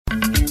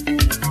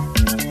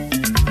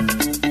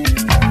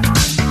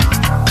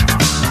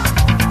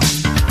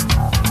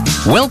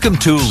Welcome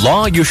to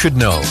Law You Should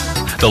Know.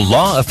 The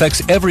law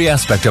affects every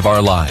aspect of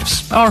our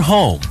lives, our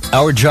home,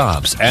 our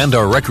jobs, and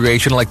our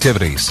recreational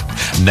activities.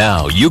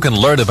 Now you can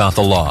learn about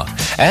the law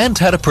and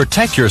how to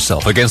protect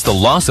yourself against the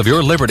loss of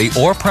your liberty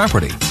or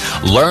property.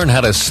 Learn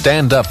how to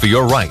stand up for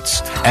your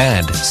rights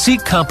and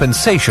seek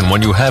compensation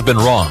when you have been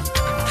wronged.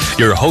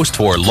 Your host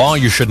for Law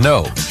You Should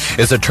Know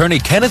is attorney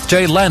Kenneth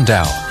J.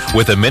 Landau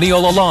with the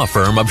Mineola law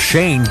firm of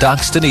Shane,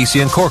 Dox,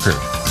 Denisi, and Corker.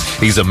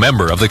 He's a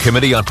member of the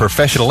Committee on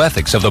Professional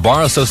Ethics of the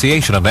Bar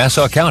Association of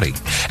Nassau County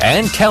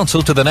and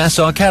counsel to the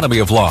Nassau Academy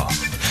of Law.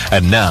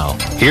 And now,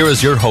 here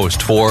is your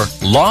host for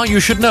Law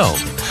You Should Know,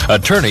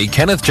 attorney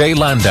Kenneth J.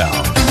 Landau.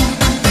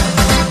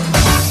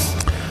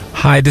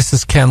 Hi, this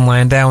is Ken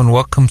Landau, and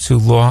welcome to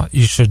Law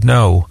You Should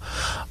Know.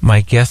 My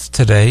guest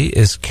today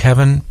is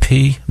Kevin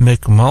P.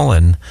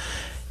 McMullen.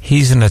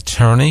 He's an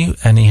attorney,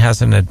 and he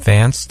has an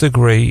advanced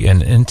degree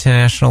in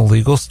international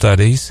legal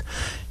studies.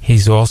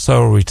 He's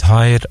also a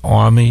retired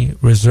Army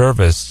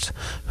reservist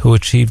who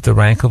achieved the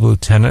rank of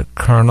lieutenant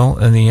colonel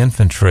in the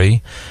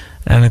infantry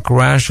and a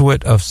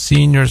graduate of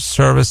senior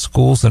service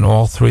schools in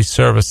all three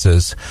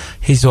services.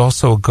 He's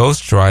also a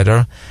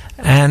ghostwriter,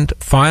 and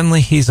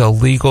finally, he's a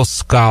legal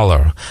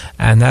scholar.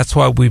 And that's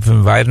why we've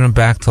invited him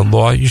back to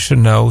Law You Should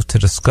Know to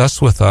discuss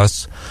with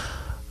us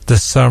the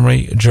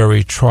summary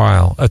jury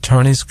trial.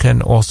 Attorneys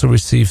can also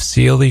receive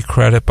CLE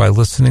credit by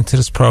listening to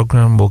this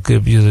program. We'll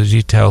give you the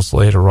details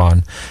later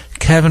on.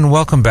 Kevin,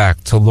 welcome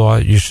back to Law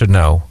You Should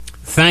Know.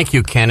 Thank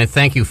you, Kenneth.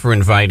 Thank you for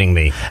inviting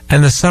me.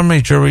 And the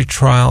summary jury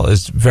trial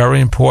is very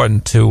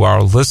important to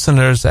our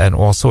listeners and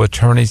also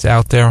attorneys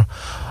out there.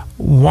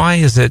 Why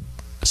is it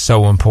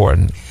so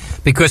important?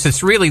 Because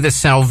it's really the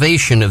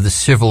salvation of the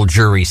civil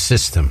jury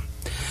system.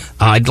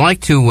 I'd like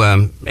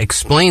to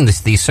explain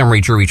the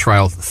summary jury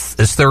trial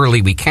as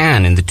thoroughly we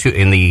can in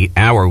the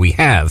hour we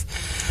have.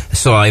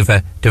 So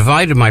I've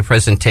divided my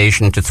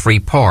presentation into three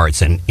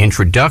parts: an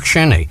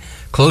introduction, a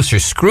closer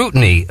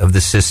scrutiny of the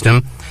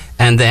system,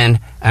 and then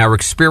our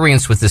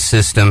experience with the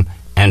system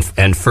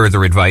and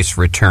further advice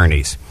for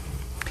attorneys.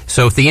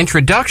 So the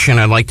introduction,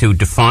 I'd like to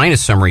define a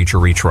summary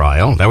jury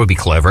trial. That would be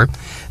clever.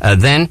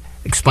 Then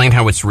explain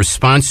how it's a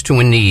response to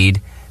a need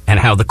and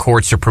how the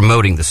courts are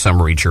promoting the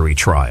summary jury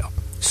trial.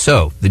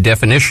 So, the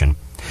definition.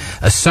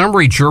 A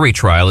summary jury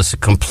trial is a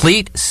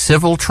complete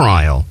civil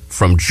trial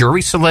from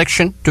jury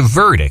selection to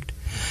verdict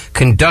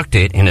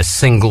conducted in a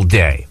single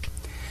day.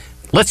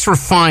 Let's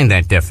refine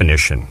that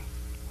definition.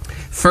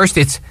 First,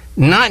 it's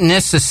not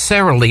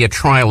necessarily a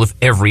trial of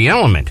every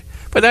element,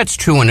 but that's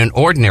true in an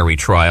ordinary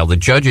trial. The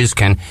judges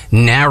can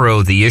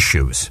narrow the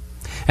issues.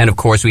 And, of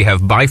course, we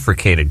have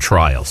bifurcated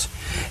trials.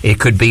 It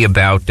could be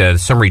about a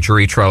summary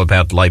jury trial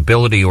about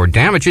liability or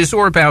damages,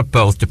 or about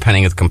both,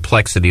 depending on the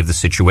complexity of the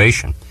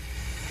situation.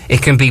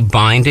 It can be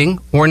binding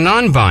or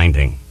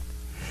non-binding.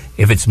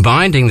 If it's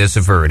binding, there's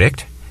a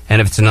verdict,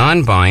 and if it's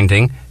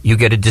non-binding, you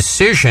get a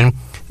decision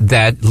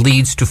that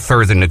leads to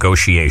further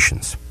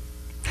negotiations.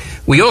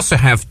 We also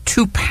have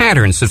two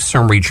patterns of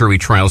summary jury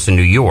trials in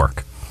New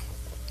York.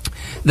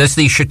 There's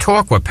the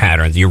Chautauqua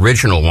pattern, the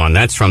original one.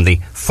 That's from the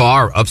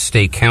far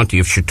upstate county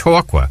of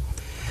Chautauqua.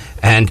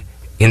 And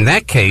in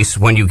that case,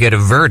 when you get a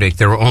verdict,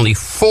 there are only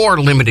 4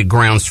 limited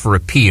grounds for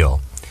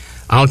appeal.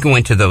 I'll go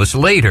into those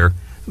later,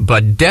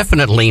 but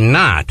definitely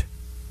not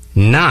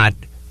that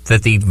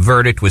the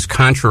verdict was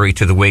contrary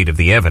to the weight of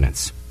the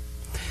evidence.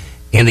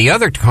 In the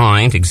other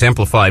kind,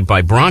 exemplified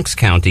by Bronx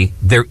County,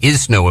 there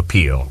is no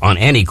appeal on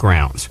any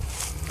grounds.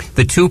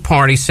 The two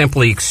parties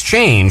simply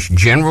exchange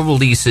general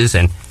releases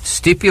and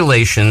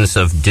stipulations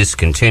of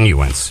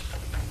discontinuance.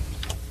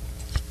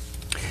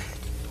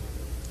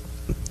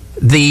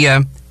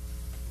 The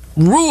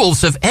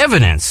rules of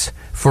evidence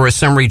for a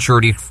summary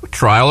jury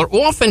trial are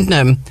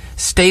often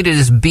stated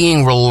as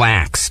being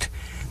relaxed.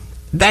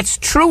 That's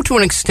true to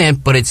an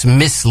extent, but it's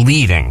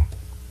misleading.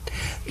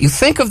 You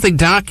think of the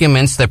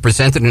documents that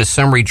presented in a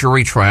summary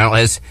jury trial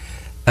as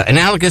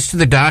analogous to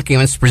the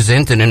documents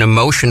presented in a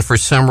motion for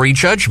summary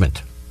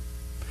judgment.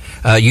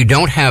 You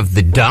don't have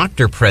the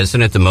doctor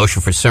present at the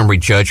motion for summary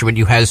judgment.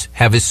 You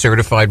have his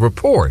certified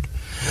report.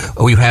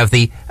 Or you have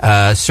the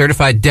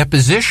certified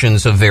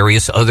depositions of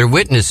various other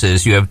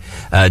witnesses. You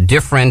have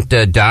different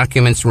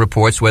documents and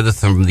reports, whether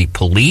from the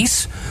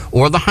police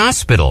or the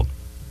hospital.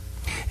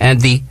 And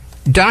the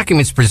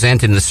documents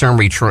presented in the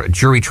summary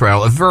jury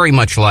trial are very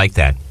much like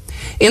that.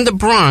 In the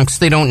Bronx,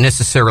 they don't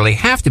necessarily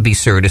have to be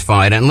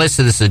certified unless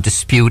there's a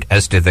dispute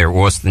as to their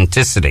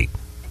authenticity.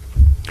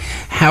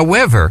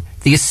 However,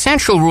 the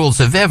essential rules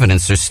of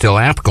evidence are still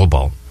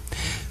applicable.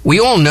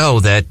 We all know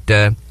that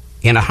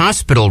in a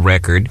hospital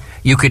record,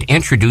 you could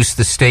introduce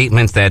the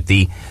statement that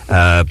the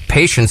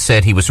patient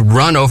said he was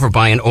run over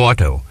by an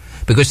auto,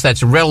 because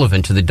that's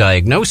relevant to the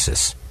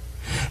diagnosis.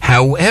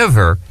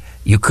 However,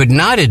 you could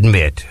not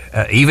admit,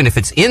 even if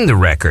it's in the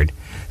record,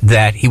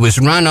 that he was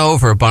run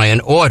over by an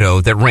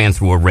auto that ran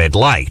through a red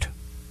light.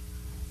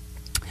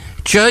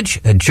 Judge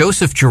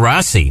Joseph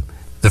Gerasi,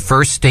 the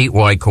first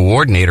statewide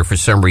coordinator for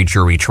summary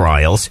jury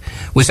trials,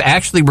 was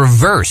actually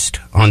reversed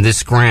on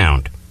this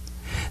ground.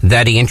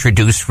 that he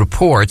introduced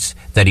reports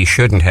that he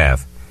shouldn't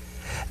have.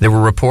 There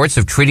were reports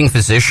of treating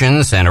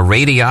physicians and a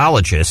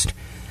radiologist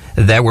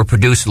that were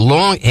produced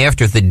long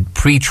after the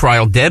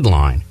pre-trial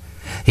deadline.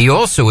 He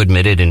also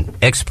admitted an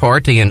ex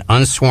parte and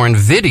unsworn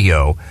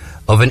video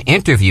of an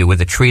interview with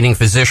a treating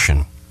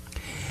physician.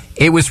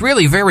 It was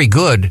really very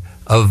good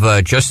of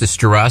Justice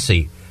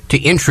Gerasi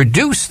to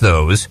introduce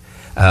those,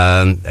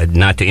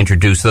 not to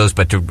introduce those,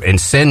 but to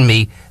send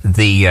me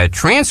the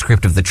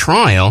transcript of the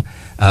trial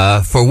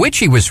for which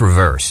he was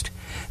reversed.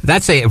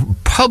 That's a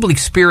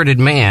public-spirited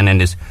man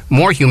and is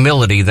more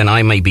humility than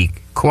I may be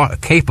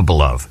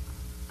capable of.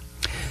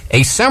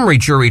 A summary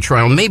jury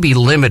trial may be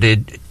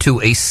limited to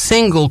a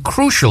single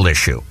crucial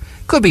issue.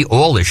 Could be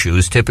all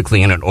issues,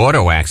 typically in an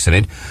auto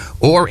accident,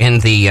 or in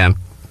the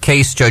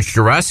case Judge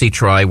Gerasi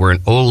tried where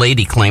an old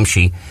lady claimed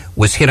she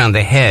was hit on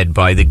the head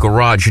by the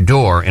garage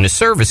door in a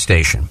service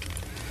station.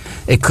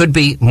 It could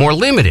be more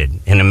limited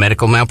in a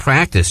medical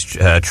malpractice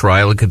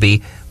trial. It could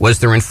be, was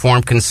there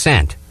informed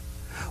consent?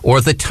 Or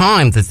the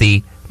time that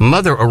the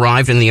mother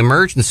arrived in the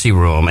emergency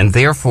room, and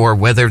therefore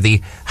whether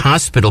the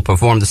hospital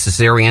performed the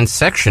cesarean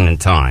section in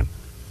time.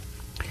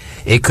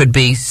 It could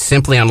be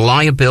simply on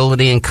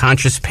liability and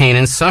conscious pain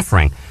and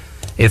suffering,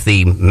 if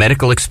the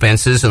medical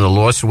expenses and the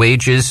lost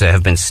wages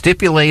have been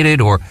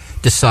stipulated or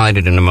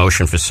decided in a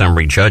motion for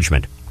summary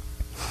judgment.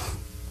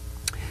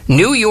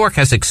 New York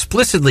has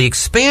explicitly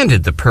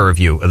expanded the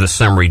purview of the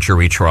summary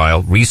jury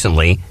trial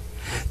recently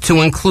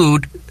to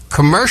include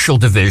commercial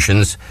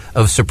divisions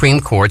of Supreme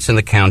Courts in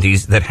the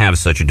counties that have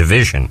such a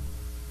division.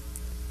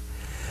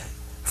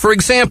 For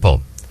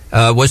example,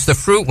 was the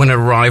fruit when it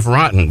arrived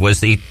rotten? Was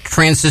the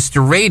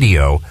transistor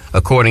radio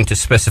according to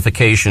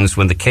specifications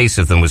when the case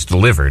of them was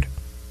delivered?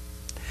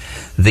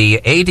 The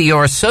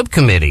ADR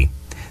subcommittee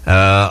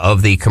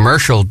of the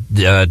Commercial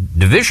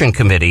Division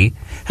Committee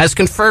has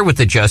conferred with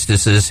the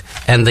justices,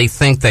 and they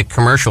think that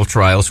commercial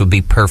trials would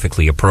be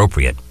perfectly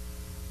appropriate.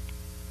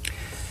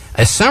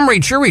 A summary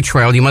jury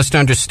trial, you must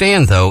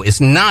understand, though, is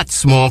not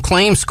small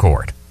claims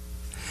court.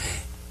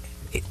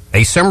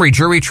 A summary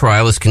jury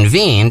trial is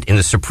convened in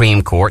the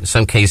Supreme Court, in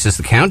some cases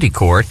the county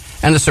court,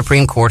 and the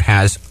Supreme Court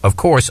has, of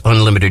course,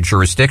 unlimited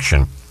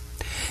jurisdiction.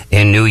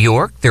 In New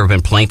York, there have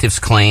been plaintiffs'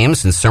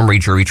 claims in summary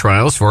jury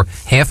trials for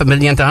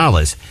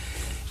 $500,000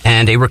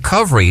 and a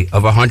recovery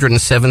of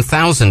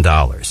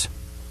 $107,000.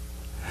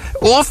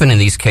 Often in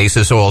these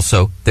cases,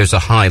 also, there's a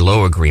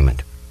high-low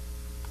agreement.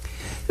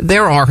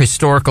 There are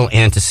historical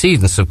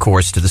antecedents, of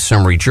course, to the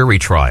summary jury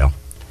trial.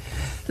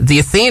 The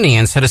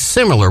Athenians had a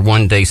similar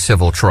one-day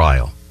civil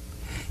trial.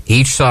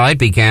 Each side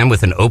began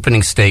with an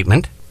opening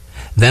statement,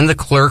 then the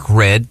clerk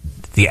read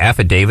the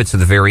affidavits of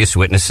the various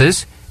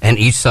witnesses, and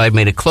each side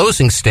made a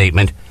closing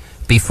statement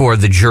before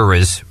the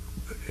jurors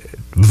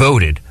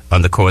voted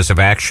on the cause of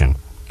action.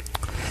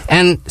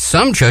 And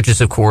some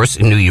judges, of course,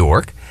 in New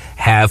York,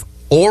 have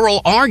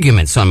oral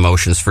arguments on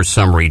motions for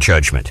summary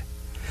judgment.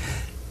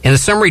 In the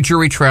summary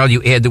jury trial,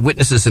 you add the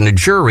witnesses and the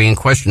jury in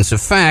questions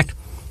of fact,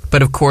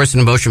 but of course,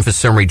 in a motion for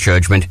summary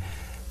judgment,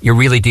 you're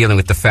really dealing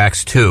with the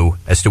facts, too,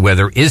 as to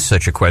whether there is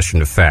such a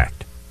question of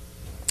fact.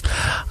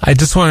 I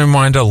just want to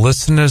remind our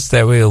listeners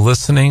that we are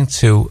listening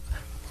to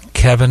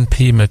Kevin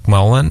P.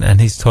 McMullen,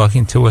 and he's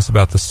talking to us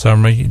about the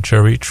summary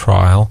jury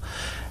trial.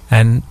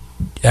 And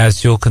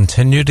as you'll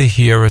continue to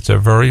hear, it's a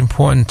very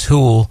important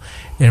tool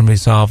in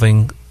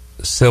resolving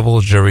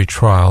civil jury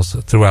trials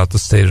throughout the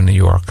state of New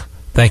York.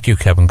 Thank you,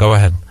 Kevin. Go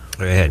ahead.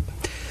 Go ahead.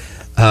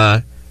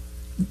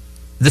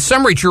 The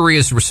summary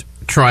jury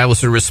trial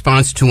is a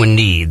response to a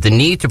need, the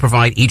need to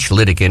provide each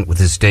litigant with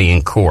his day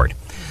in court.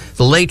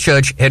 The late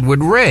Judge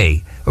Edward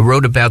Ray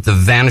wrote about the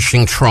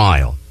vanishing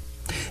trial,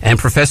 and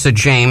Professor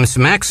James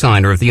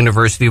Maxiner of the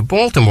University of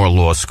Baltimore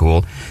Law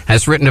School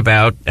has written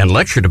about and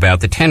lectured about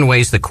the 10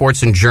 ways the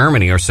courts in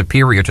Germany are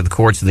superior to the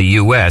courts in the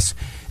U.S.,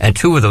 and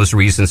 2 of those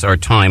reasons are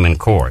time and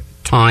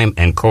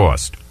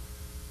cost.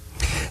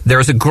 There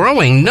is a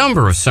growing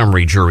number of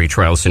summary jury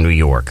trials in New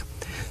York.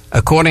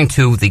 According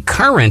to the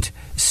current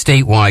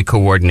statewide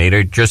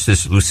coordinator,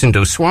 Justice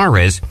Lucindo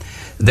Suarez,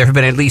 there have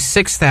been at least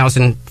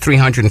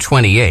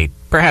 6,328,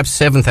 perhaps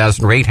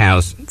 7,000 or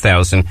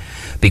 8,000,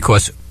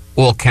 because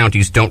all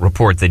counties don't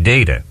report the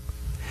data.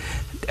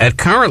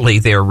 Currently,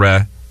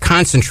 they're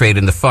concentrated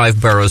in the 5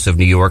 boroughs of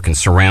New York and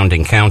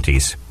surrounding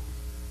counties.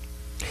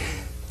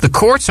 The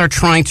courts are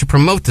trying to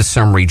promote the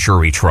summary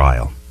jury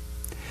trial.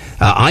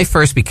 I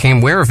first became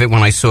aware of it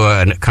when I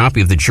saw a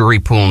copy of the Jury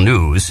Pool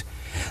News.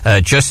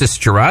 Justice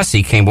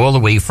Gerasi came all the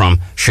way from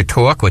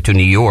Chautauqua to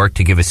New York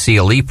to give a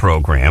CLE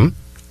program.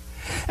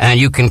 And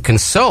you can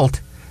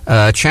consult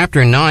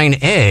Chapter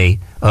 9A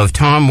of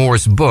Tom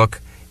Moore's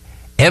book,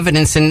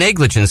 Evidence and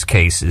Negligence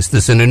Cases.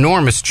 There's an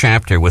enormous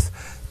chapter with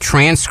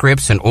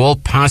transcripts and all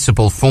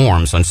possible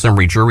forms on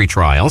summary jury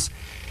trials.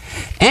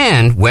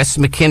 And Wes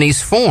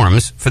McKinney's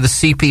forms for the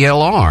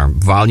CPLR,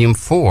 Volume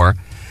 4,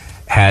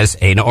 has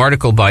an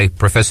article by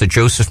Professor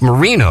Joseph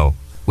Marino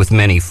with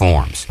many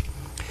forms.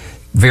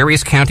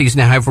 Various counties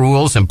now have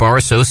rules, and bar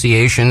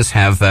associations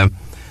have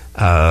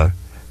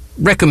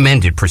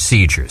recommended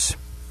procedures.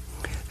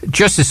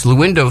 Justice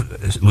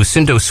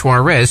Lucindo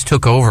Suarez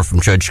took over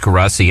from Judge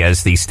Garassi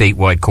as the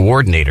statewide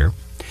coordinator.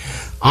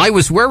 I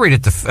was worried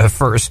at the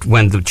first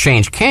when the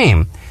change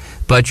came,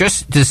 but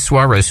Justice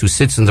Suarez, who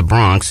sits in the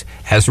Bronx,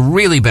 has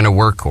really been a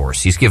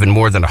workhorse. He's given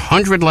more than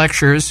 100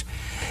 lectures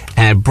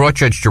and brought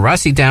Judge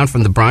Garassi down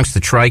from the Bronx to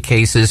try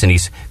cases, and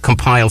he's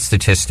compiled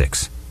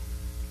statistics.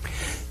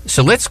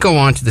 So let's go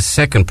on to the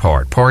second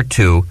part, Part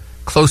 2,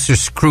 closer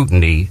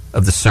scrutiny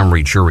of the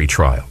summary jury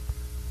trial.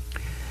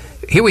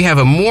 Here we have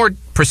a more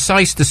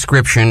precise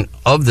description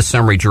of the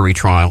summary jury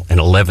trial in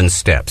 11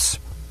 steps.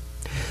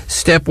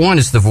 Step 1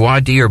 is the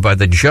voir dire by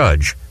the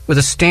judge with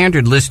a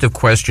standard list of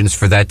questions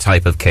for that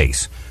type of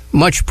case,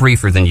 much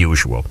briefer than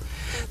usual.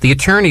 The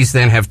attorneys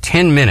then have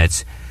 10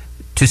 minutes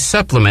to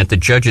supplement the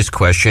judge's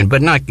question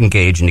but not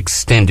engage in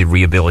extended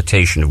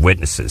rehabilitation of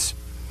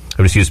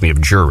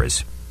of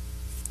jurors.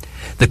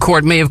 The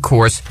court may, of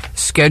course,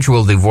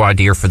 schedule the voir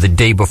dire for the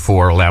day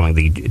before, allowing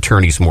the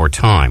attorneys more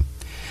time.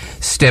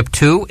 Step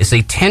 2 is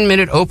a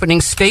 10-minute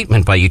opening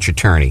statement by each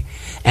attorney,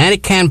 and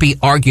it can be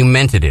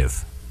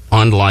argumentative,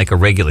 unlike a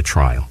regular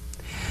trial.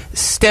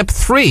 Step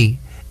 3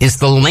 is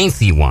the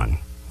lengthy one.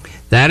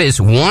 That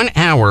is 1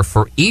 hour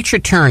for each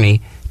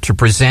attorney to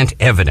present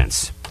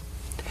evidence.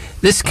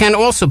 This can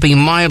also be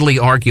mildly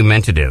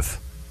argumentative.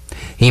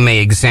 He may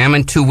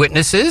examine 2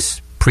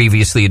 witnesses,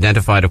 previously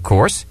identified, of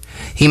course.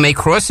 He may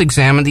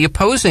cross-examine the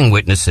opposing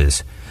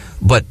witnesses,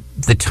 but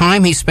the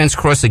time he spends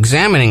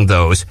cross-examining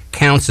those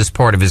counts as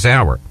part of his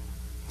hour.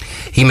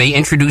 He may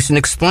introduce and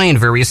explain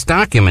various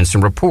documents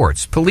and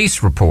reports,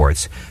 police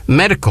reports,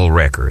 medical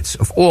records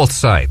of all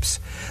types,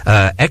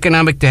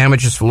 economic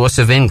damages for loss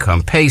of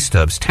income, pay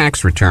stubs,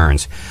 tax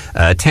returns,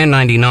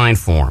 1099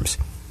 forms.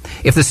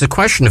 If there's a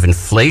question of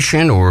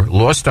inflation or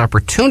lost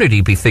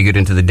opportunity be figured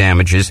into the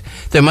damages,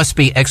 there must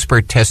be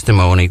expert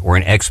testimony or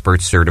an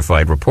expert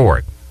certified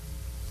report.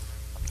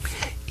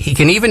 He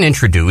can even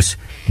introduce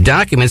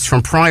documents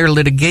from prior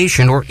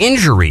litigation or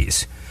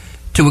injuries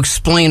to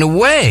explain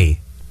away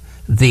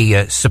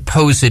the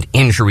supposed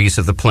injuries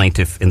of the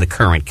plaintiff in the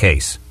current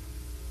case.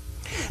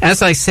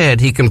 As I said,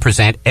 he can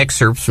present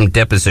excerpts from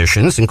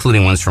depositions,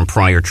 including ones from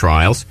prior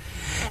trials,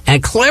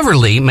 and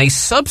cleverly may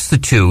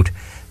substitute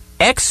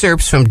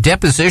excerpts from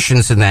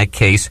depositions in that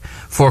case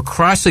for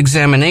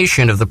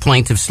cross-examination of the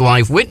plaintiff's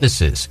live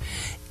witnesses,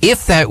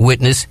 if that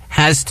witness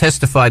has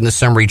testified in the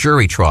summary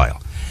jury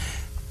trial.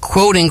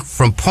 Quoting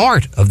from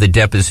part of the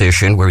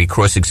deposition where he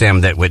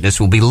cross-examined that witness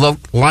will be a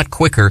lot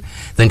quicker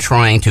than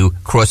trying to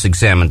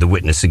cross-examine the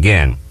witness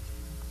again.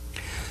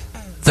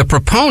 The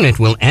proponent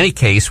will, in any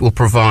case, will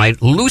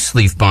provide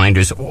loose-leaf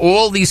binders of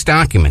all these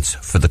documents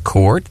for the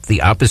court,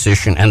 the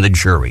opposition, and the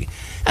jury.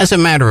 As a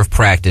matter of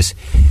practice,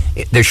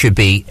 there should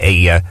be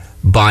a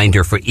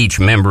binder for each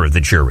member of the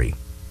jury.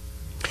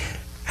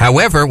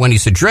 However, when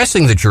he's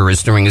addressing the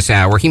jurors during his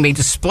hour, he may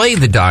display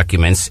the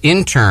documents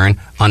in turn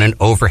on an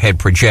overhead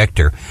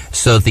projector,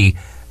 so the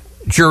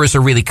jurors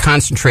are really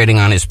concentrating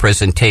on his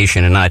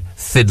presentation and not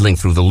fiddling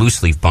through the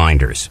loose-leaf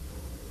binders.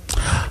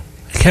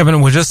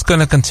 Kevin, we're just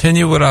going to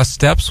continue with our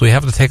steps. We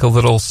have to take a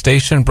little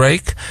station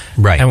break.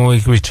 Right. And when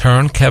we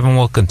return, Kevin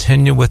will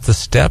continue with the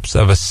steps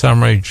of a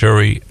summary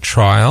jury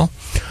trial.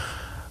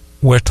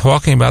 We're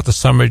talking about the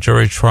summary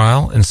jury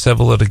trial in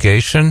civil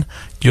litigation.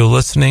 You're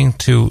listening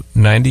to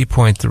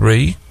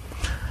 90.3,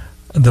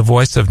 the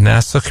voice of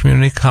Nassau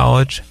Community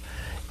College,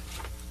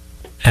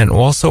 and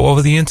also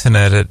over the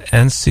internet at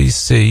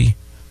nccradio.org.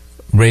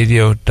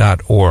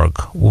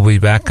 We'll be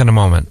back in a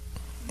moment.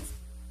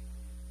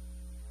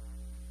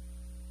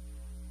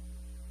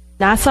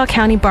 Nassau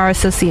County Bar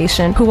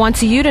Association, who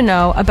wants you to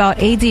know about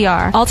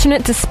ADR,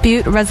 Alternate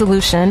Dispute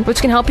Resolution,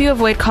 which can help you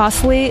avoid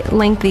costly,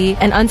 lengthy,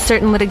 and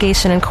uncertain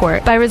litigation in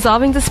court. By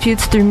resolving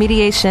disputes through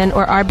mediation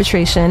or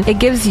arbitration, it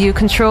gives you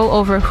control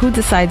over who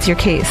decides your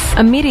case.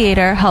 A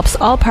mediator helps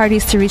all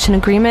parties to reach an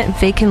agreement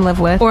they can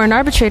live with, or an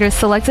arbitrator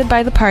selected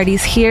by the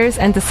parties hears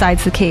and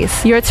decides the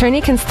case. Your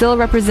attorney can still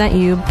represent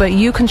you, but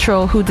you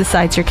control who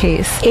decides your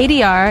case.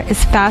 ADR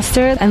is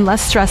faster and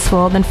less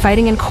stressful than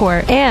fighting in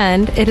court,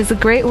 and it is a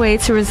great way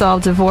to resolve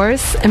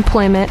divorce,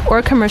 employment,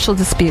 or commercial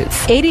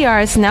disputes.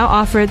 ADR is now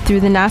offered through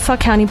the Nassau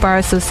County Bar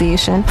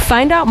Association.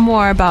 Find out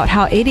more about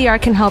how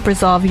ADR can help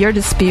resolve your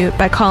dispute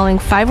by calling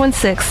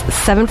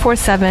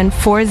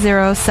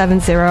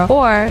 516-747-4070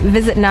 or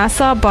visit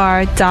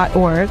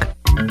nassaubar.org.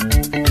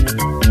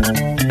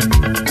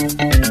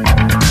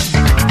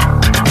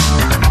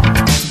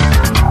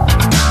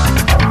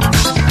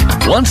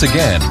 Once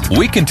again,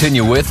 we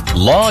continue with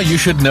Law You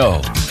Should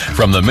Know.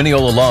 From the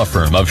Mineola Law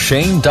Firm of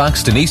Shane,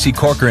 Dox, Denise,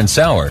 Corker, and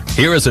Sauer,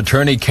 here is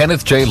attorney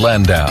Kenneth J.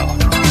 Landau.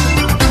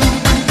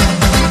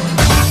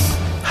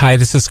 Hi,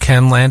 this is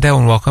Ken Landau,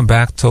 and welcome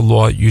back to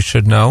Law You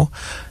Should Know.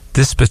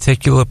 This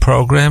particular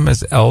program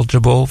is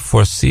eligible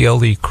for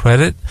CLE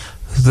credit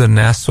through the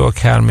Nassau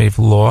Academy of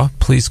Law.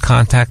 Please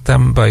contact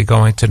them by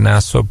going to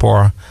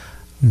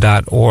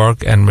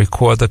nassaubar.org and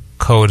record the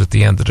code at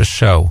the end of the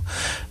show.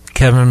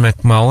 Kevin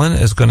McMullen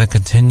is going to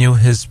continue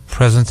his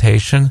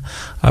presentation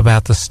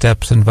about the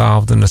steps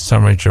involved in the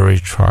summary jury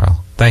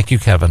trial. Thank you,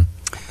 Kevin.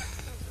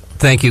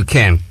 Thank you,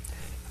 Ken.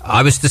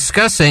 I was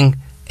discussing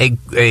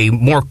a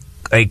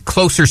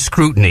closer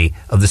scrutiny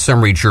of the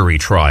summary jury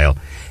trial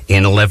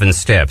in 11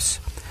 steps.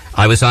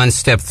 I was on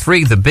step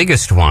 3, the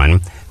biggest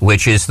one,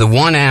 which is the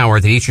 1 hour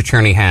that each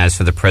attorney has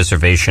for the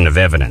preservation of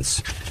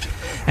evidence.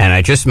 And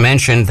I just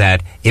mentioned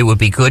that it would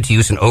be good to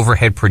use an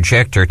overhead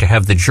projector to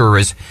have the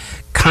jurors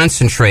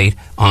concentrate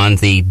on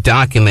the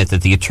document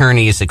that the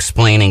attorney is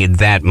explaining at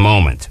that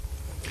moment.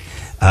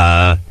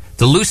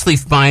 The loose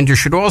leaf binder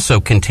should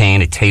also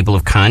contain a table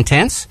of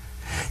contents,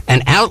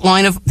 an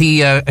outline of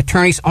the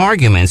attorney's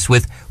arguments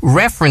with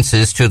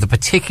references to the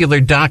particular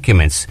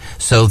documents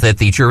so that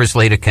the jurors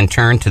later can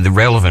turn to the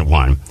relevant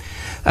one.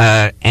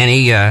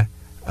 Any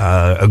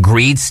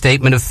agreed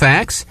statement of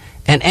facts,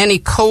 and any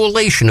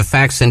collation of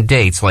facts and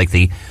dates like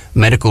the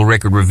Medical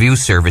Record Review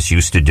Service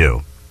used to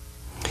do.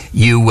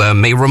 You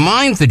may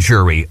remind the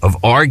jury of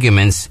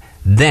arguments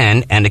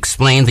then and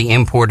explain the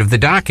import of the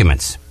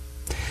documents.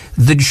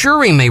 The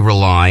jury may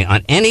rely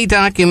on any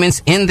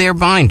documents in their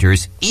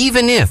binders,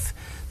 even if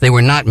they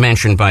were not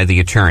mentioned by the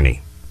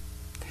attorney.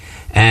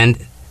 And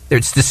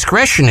it's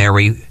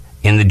discretionary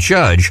in the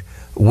judge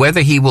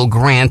whether he will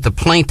grant the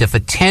plaintiff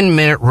a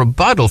 10-minute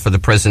rebuttal for the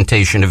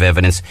presentation of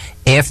evidence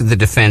after the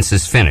defense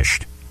is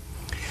finished.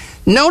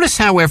 Notice,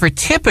 however,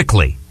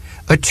 typically,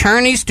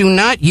 attorneys do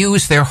not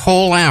use their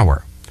whole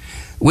hour,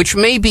 which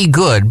may be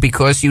good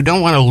because you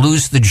don't want to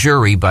lose the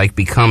jury by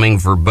becoming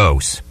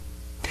verbose.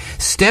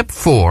 Step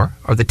 4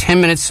 are the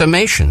 10-minute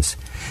summations.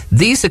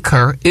 These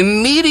occur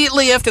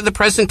immediately after the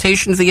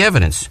presentation of the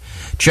evidence.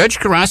 Judge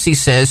Garassi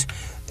says,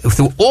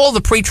 through all the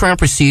pretrial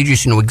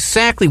procedures, you know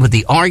exactly what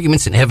the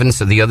arguments and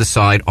evidence of the other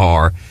side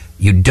are.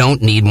 You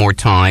don't need more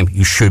time.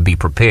 You should be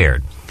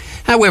prepared.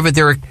 However,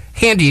 there are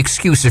handy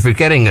excuses for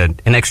getting an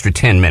extra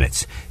 10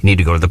 minutes. You need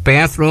to go to the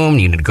bathroom.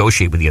 You need to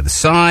negotiate with the other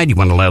side. You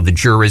want to allow the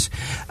jurors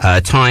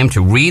time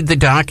to read the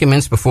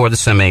documents before the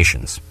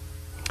summations.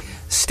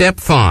 Step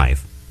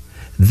 5.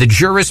 The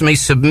jurors may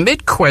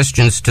submit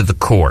questions to the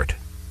court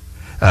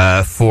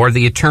for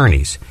the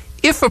attorneys.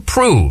 If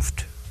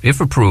approved, the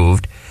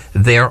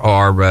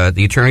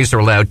attorneys are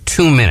allowed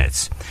 2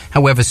 minutes.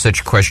 However,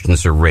 such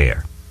questions are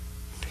rare.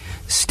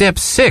 Step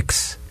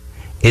 6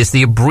 is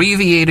the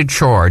abbreviated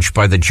charge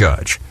by the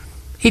judge.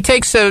 He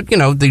takes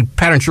the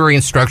pattern jury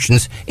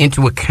instructions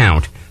into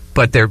account,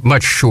 but they're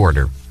much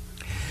shorter.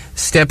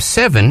 Step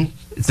 7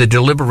 is the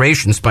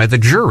deliberations by the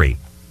jury.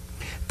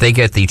 They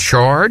get the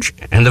charge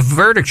and the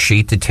verdict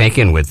sheet to take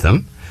in with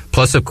them,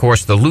 plus, of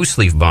course, the loose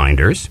leaf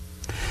binders.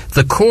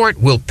 The court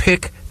will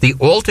pick the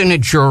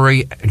alternate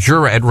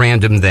juror at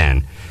random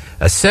then.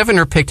 7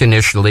 are picked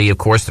initially. Of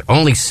course,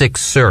 only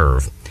 6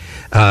 serve.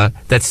 That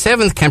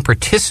 7th can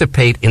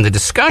participate in the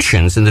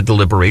discussions, in the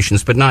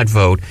deliberations, but not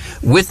vote,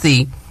 with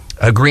the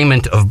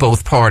agreement of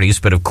both parties.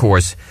 But, of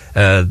course,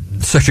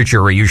 such a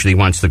juror usually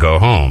wants to go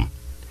home.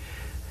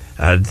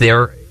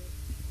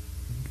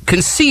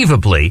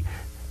 Conceivably,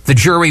 the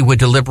jury would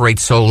deliberate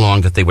so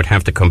long that they would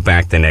have to come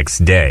back the next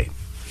day.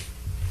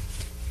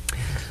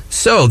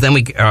 So then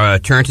we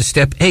turn to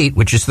step 8,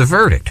 which is the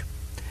verdict.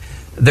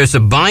 There's a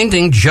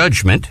binding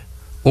judgment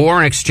or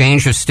an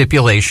exchange of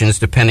stipulations,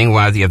 depending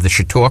whether you have the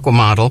Chautauqua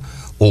model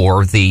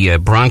or the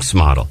Bronx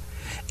model.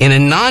 In a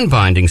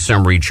non-binding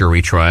summary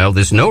jury trial,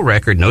 there's no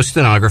record, no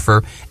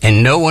stenographer,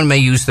 and no one may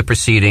use the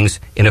proceedings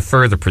in a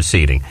further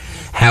proceeding.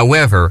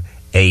 However,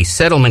 a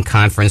settlement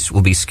conference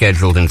will be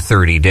scheduled in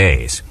 30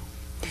 days.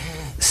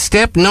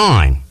 Step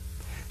 9,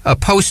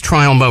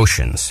 post-trial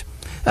motions.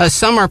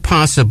 Some are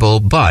possible,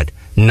 but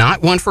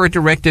not one for a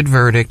directed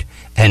verdict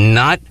and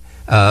not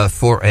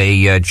for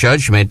a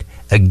judgment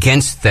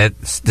against that,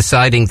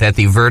 deciding that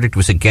the verdict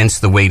was against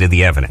the weight of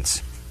the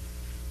evidence.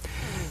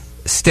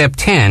 Step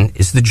 10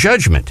 is the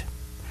judgment.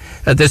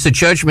 There's a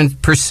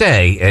judgment per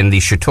se in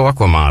the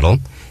Chautauqua model.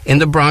 In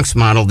the Bronx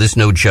model, there's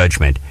no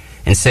judgment.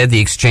 Instead,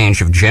 the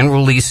exchange of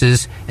general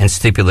leases and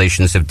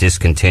stipulations of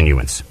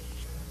discontinuance.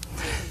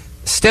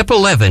 Step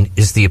 11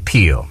 is the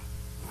appeal.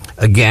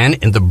 Again,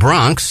 in the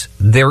Bronx,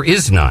 there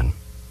is none.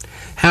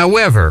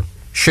 However,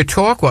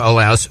 Chautauqua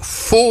allows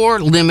 4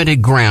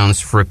 limited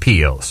grounds for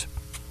appeals.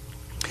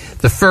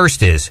 The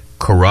first is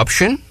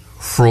corruption,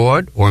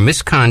 fraud, or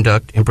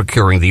misconduct in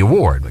procuring the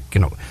award.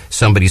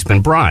 Somebody's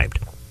been bribed.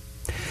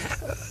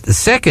 The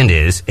second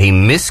is a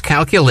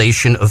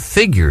miscalculation of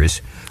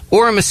figures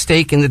or a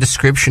mistake in the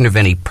description of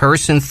any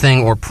person,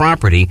 thing, or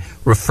property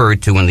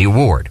referred to in the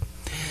award.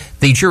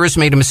 The jurors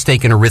made a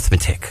mistake in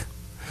arithmetic,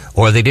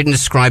 or they didn't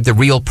describe the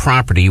real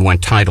property you were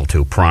entitled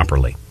to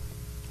properly.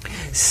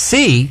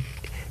 C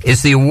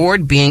is the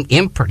award being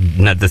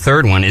the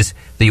third one is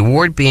the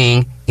award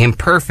being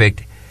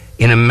imperfect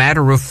in a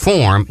matter of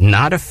form,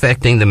 not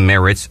affecting the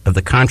merits of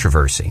the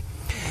controversy.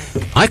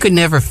 I could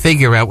never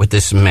figure out what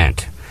this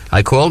meant.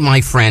 I called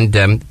my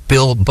friend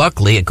Bill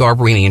Buckley at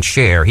Garbarini and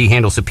Share. He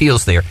handles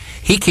appeals there.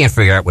 He can't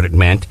figure out what it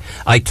meant.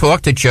 I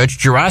talked to Judge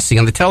Gerasi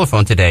on the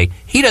telephone today.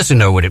 He doesn't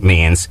know what it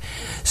means.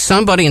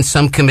 Somebody in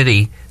some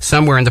committee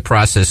somewhere in the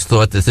process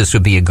thought that this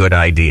would be a good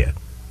idea.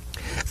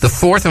 The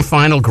fourth and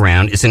final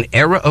ground is an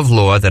error of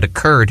law that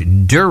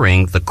occurred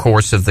during the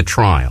course of the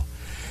trial.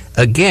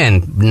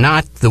 Again,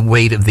 not the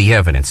weight of the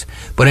evidence,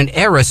 but an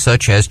error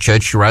such as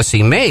Judge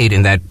Gerasi made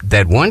in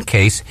that one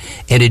case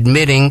in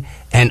admitting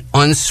an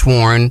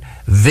unsworn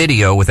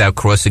video without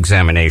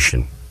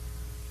cross-examination.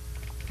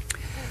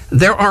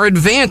 There are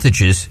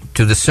advantages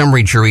to the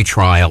summary jury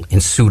trial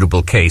in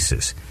suitable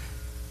cases.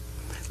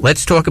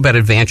 Let's talk about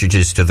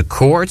advantages to the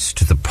courts,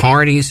 to the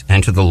parties,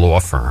 and to the law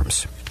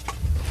firms.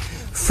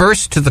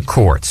 First, to the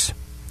courts.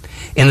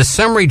 In the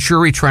summary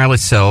jury trial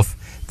itself,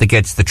 that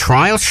gets the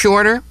trial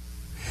shorter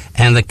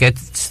and that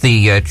gets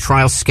the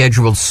trial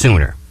scheduled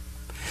sooner.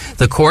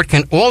 The court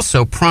can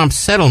also prompt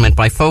settlement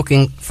by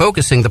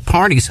focusing the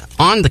parties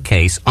on the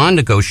case, on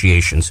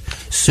negotiations,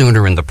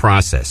 sooner in the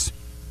process.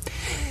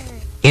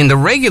 In the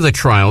regular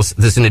trials,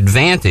 there's an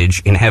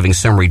advantage in having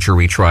summary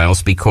jury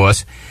trials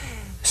because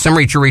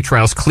summary jury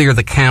trials clear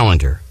the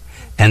calendar,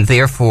 and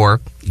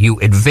therefore you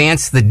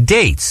advance the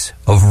dates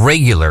of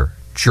regular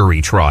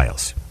jury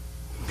trials.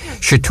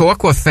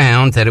 Chautauqua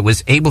found that it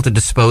was able to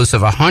dispose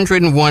of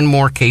 101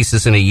 more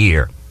cases in a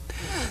year.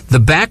 The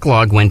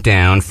backlog went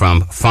down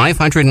from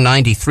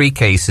 593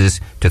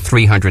 cases to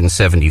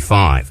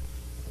 375.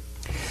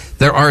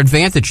 There are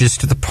advantages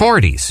to the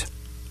parties.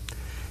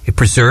 It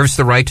preserves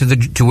the right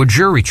to a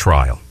jury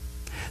trial.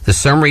 The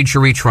summary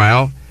jury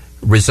trial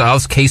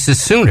resolves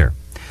cases sooner.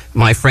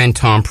 My friend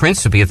Tom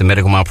Principe at the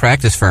medical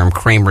malpractice firm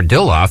Kramer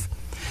Dilloff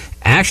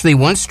actually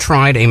once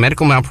tried a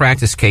medical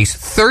malpractice case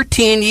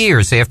 13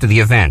 years after the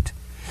event.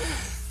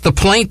 The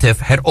plaintiff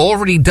had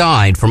already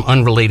died from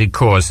unrelated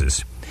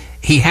causes.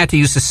 He had to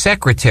use a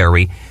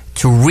secretary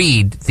to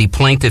read the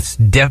plaintiff's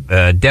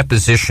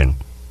deposition.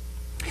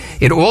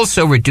 It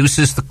also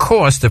reduces the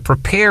cost of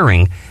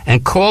preparing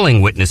and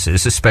calling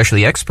witnesses,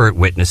 especially expert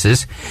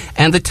witnesses,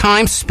 and the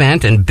time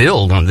spent and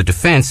billed on the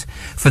defense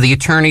for the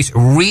attorneys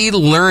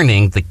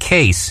relearning the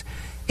case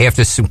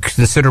after some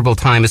considerable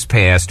time has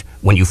passed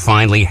when you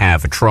finally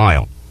have a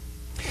trial.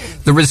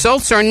 The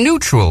results are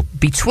neutral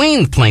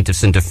between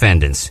plaintiffs and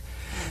defendants.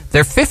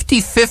 They're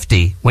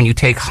 50-50 when you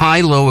take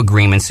high-low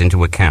agreements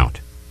into account.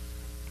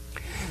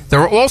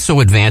 There are also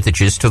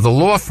advantages to the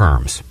law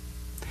firms.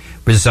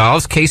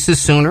 Resolves cases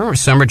sooner. A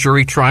summary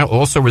jury trial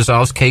also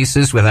resolves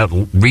cases without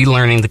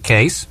relearning the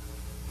case.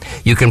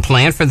 You can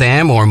plan for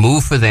them or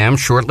move for them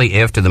shortly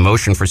after the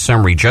motion for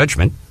summary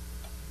judgment.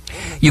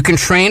 You can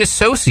train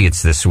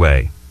associates this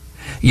way.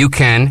 You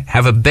can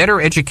have a better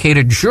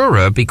educated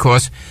juror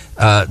because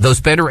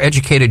those better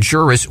educated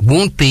jurors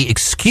won't be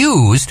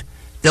excused.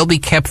 They'll be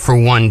kept for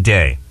one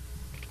day.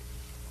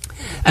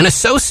 A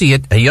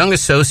young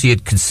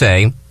associate could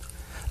say,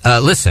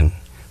 listen,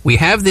 we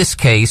have this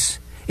case.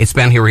 It's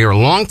been here a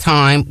long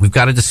time. We've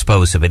got to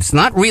dispose of it. It's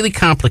not really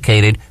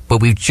complicated,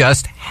 but we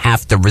just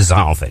have to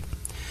resolve it.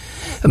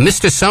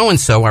 Mr.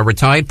 So-and-so, our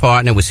retired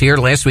partner, was here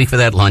last week for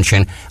that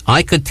luncheon.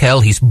 I could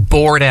tell he's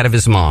bored out of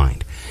his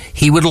mind.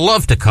 He would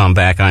love to come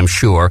back, I'm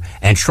sure,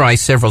 and try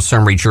several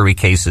summary jury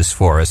cases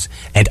for us,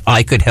 and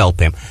I could help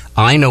him.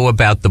 I know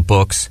about the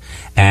books,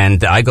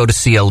 and I go to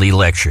CLE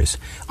lectures.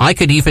 I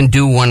could even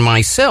do one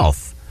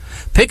myself.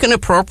 Pick an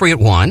appropriate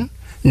one,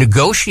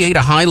 negotiate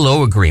a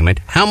high-low agreement.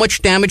 How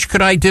much damage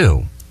could I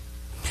do?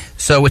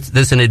 So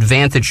there's an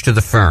advantage to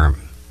the firm.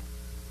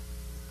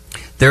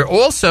 We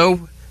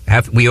also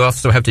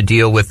have to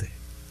deal with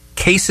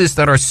cases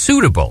that are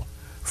suitable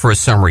for a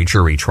summary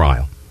jury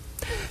trial.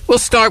 We'll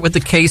start with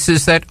the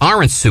cases that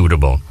aren't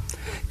suitable.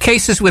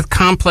 Cases with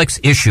complex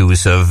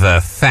issues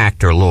of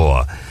fact or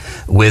law,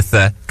 with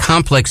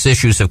complex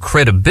issues of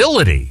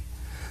credibility.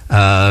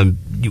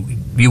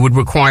 You would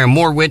require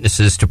more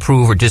witnesses to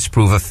prove or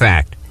disprove a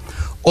fact.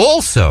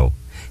 Also,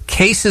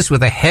 cases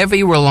with a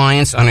heavy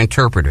reliance on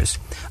interpreters.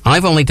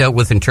 I've only dealt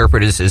with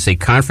interpreters as a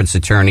conference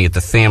attorney at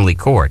the family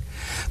court,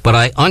 but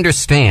I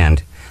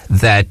understand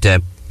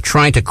that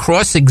trying to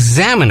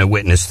cross-examine a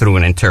witness through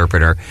an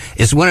interpreter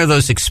is one of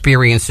those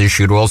experiences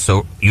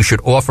you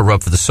should offer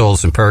up for the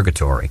souls in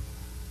purgatory.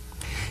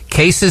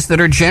 Cases that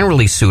are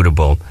generally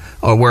suitable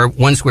are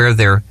ones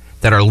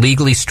that are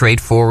legally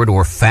straightforward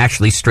or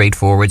factually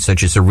straightforward,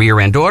 such as a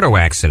rear-end auto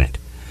accident,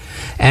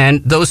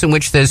 and those in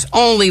which there's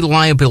only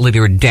liability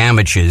or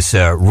damages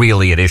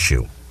really at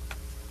issue.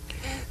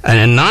 In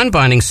a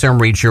non-binding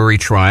summary jury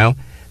trial,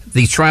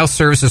 the trial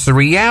serves as a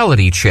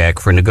reality check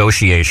for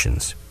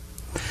negotiations.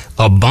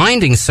 A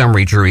binding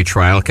summary jury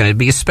trial can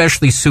be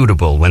especially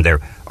suitable when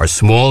there are a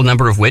small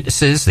number of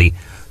witnesses, the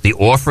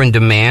offer and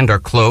demand are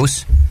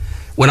close,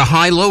 when a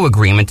high-low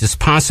agreement is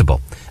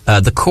possible.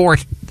 The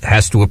court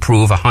has to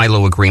approve a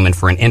high-low agreement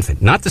for an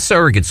infant, not the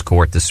surrogate's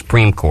court, the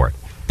Supreme Court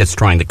that's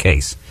trying the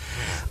case.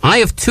 I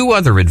have two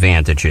other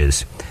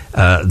advantages.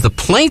 The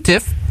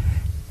plaintiff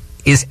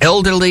is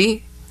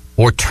elderly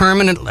or a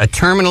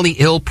terminally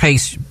ill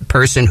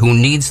person who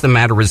needs the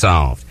matter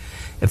resolved.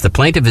 If the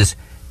plaintiff is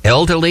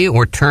elderly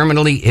or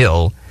terminally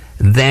ill,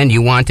 then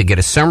you want to get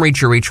a summary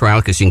jury trial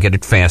because you can get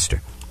it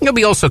faster. There'll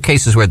be also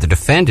cases where the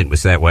defendant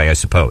was that way, I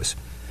suppose.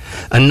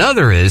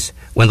 Another is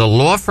when the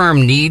law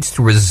firm needs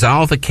to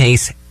resolve a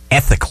case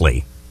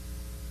ethically,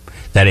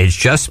 that has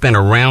just been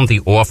around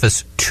the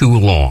office too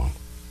long.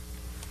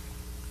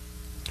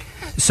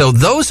 So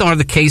those are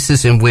the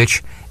cases in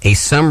which a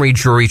summary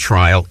jury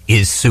trial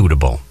is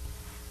suitable.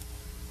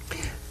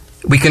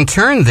 We can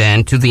turn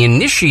then to the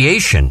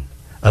initiation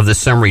of the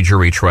summary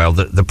jury trial,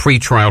 the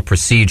pre-trial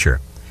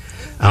procedure.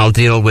 I'll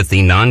deal with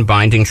the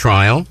non-binding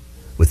trial,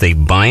 with a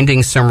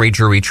binding summary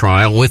jury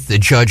trial, with the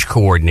judge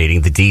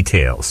coordinating the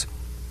details.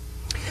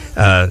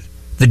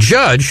 The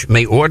judge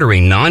may order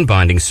a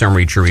non-binding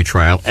summary jury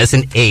trial as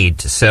an aid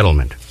to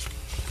settlement.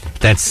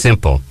 That's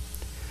simple.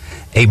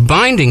 A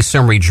binding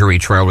summary jury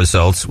trial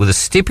results with a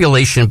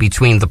stipulation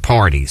between the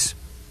parties.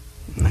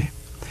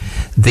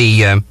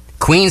 The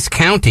Queens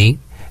County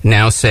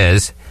now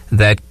says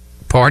that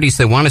parties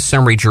that want a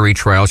summary jury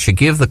trial should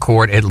give the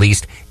court at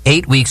least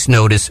 8 weeks'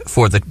 notice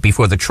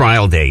before the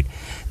trial date.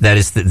 That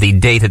is, the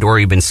date had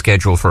already been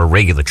scheduled for a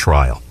regular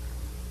trial.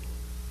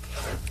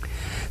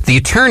 The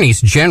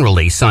attorneys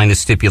generally sign the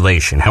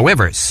stipulation.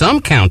 However,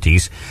 some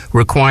counties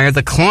require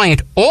the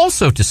client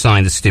also to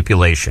sign the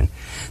stipulation.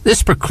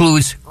 This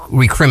precludes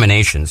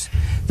recriminations.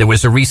 There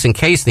was a recent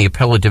case in the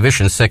Appellate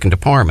Division, 2nd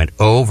Department,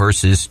 O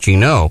versus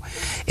Gino,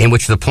 in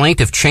which the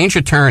plaintiff changed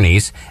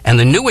attorneys, and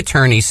the new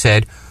attorney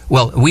said,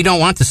 well, we don't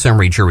want the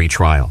summary jury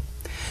trial.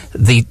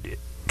 The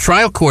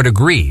trial court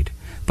agreed,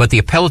 but the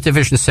Appellate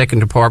Division, 2nd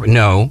Department,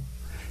 no,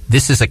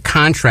 this is a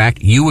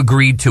contract, you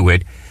agreed to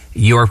it,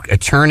 your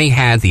attorney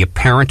had the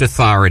apparent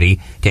authority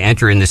to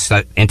enter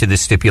into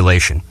this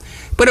stipulation.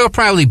 But it would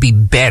probably be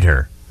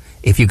better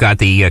if you got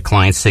the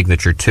client's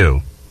signature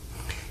too.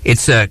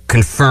 It's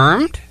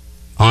confirmed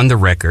on the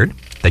record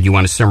that you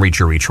want a summary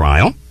jury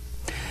trial.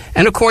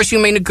 And, of course, you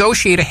may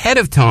negotiate ahead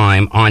of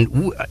time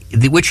on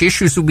which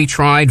issues will be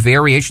tried,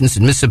 variations,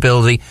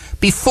 admissibility,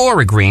 before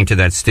agreeing to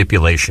that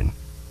stipulation.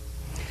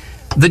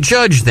 The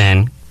judge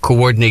then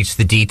coordinates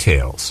the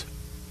details.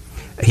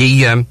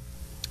 He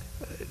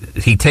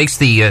takes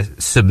the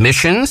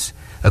submissions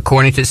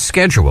according to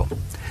schedule.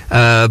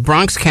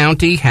 Bronx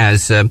County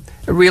has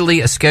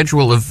really a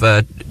schedule of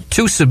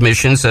 2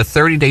 submissions.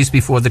 30 days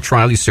before the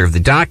trial, you serve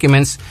the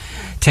documents.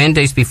 10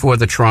 days before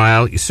the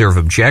trial, you serve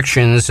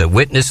objections, a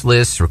witness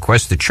list,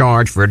 request the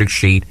charge, verdict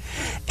sheet,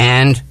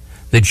 and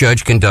the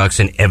judge conducts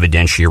an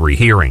evidentiary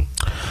hearing.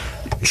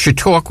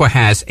 Chautauqua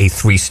has a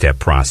 3-step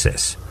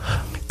process.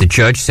 The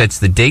judge sets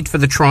the date for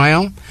the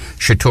trial.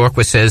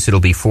 Chautauqua says it'll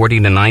be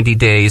 40 to 90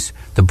 days.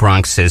 The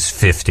Bronx says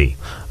 50.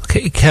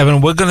 Okay,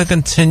 Kevin, we're going to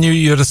continue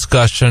your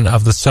discussion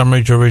of the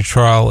summary jury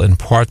trial in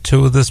part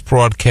 2 of this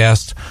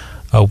broadcast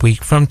a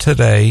week from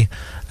today.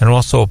 And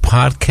also a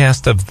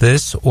podcast of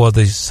this or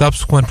the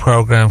subsequent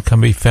program can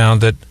be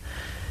found at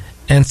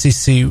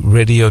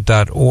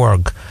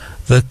nccradio.org.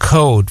 The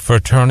code for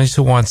attorneys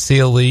who want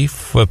CLE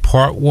for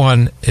part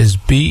 1 is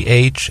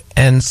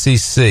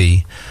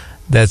BHNCC.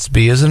 That's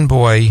B as in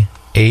boy,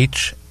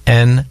 HNCC.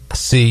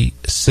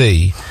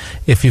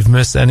 If you've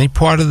missed any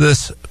part of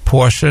this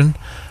portion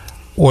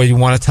or you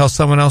want to tell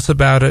someone else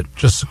about it,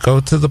 just go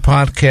to the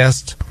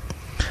podcast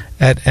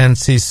at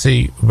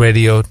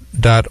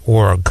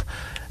nccradio.org.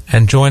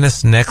 And join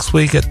us next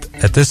week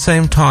at this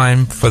same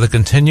time for the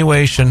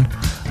continuation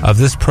of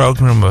this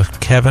program with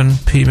Kevin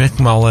P.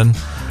 McMullen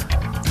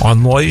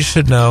on Law You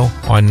Should Know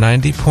on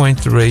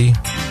 90.3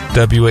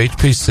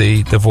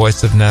 WHPC, the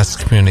voice of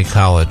Nassau Community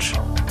College.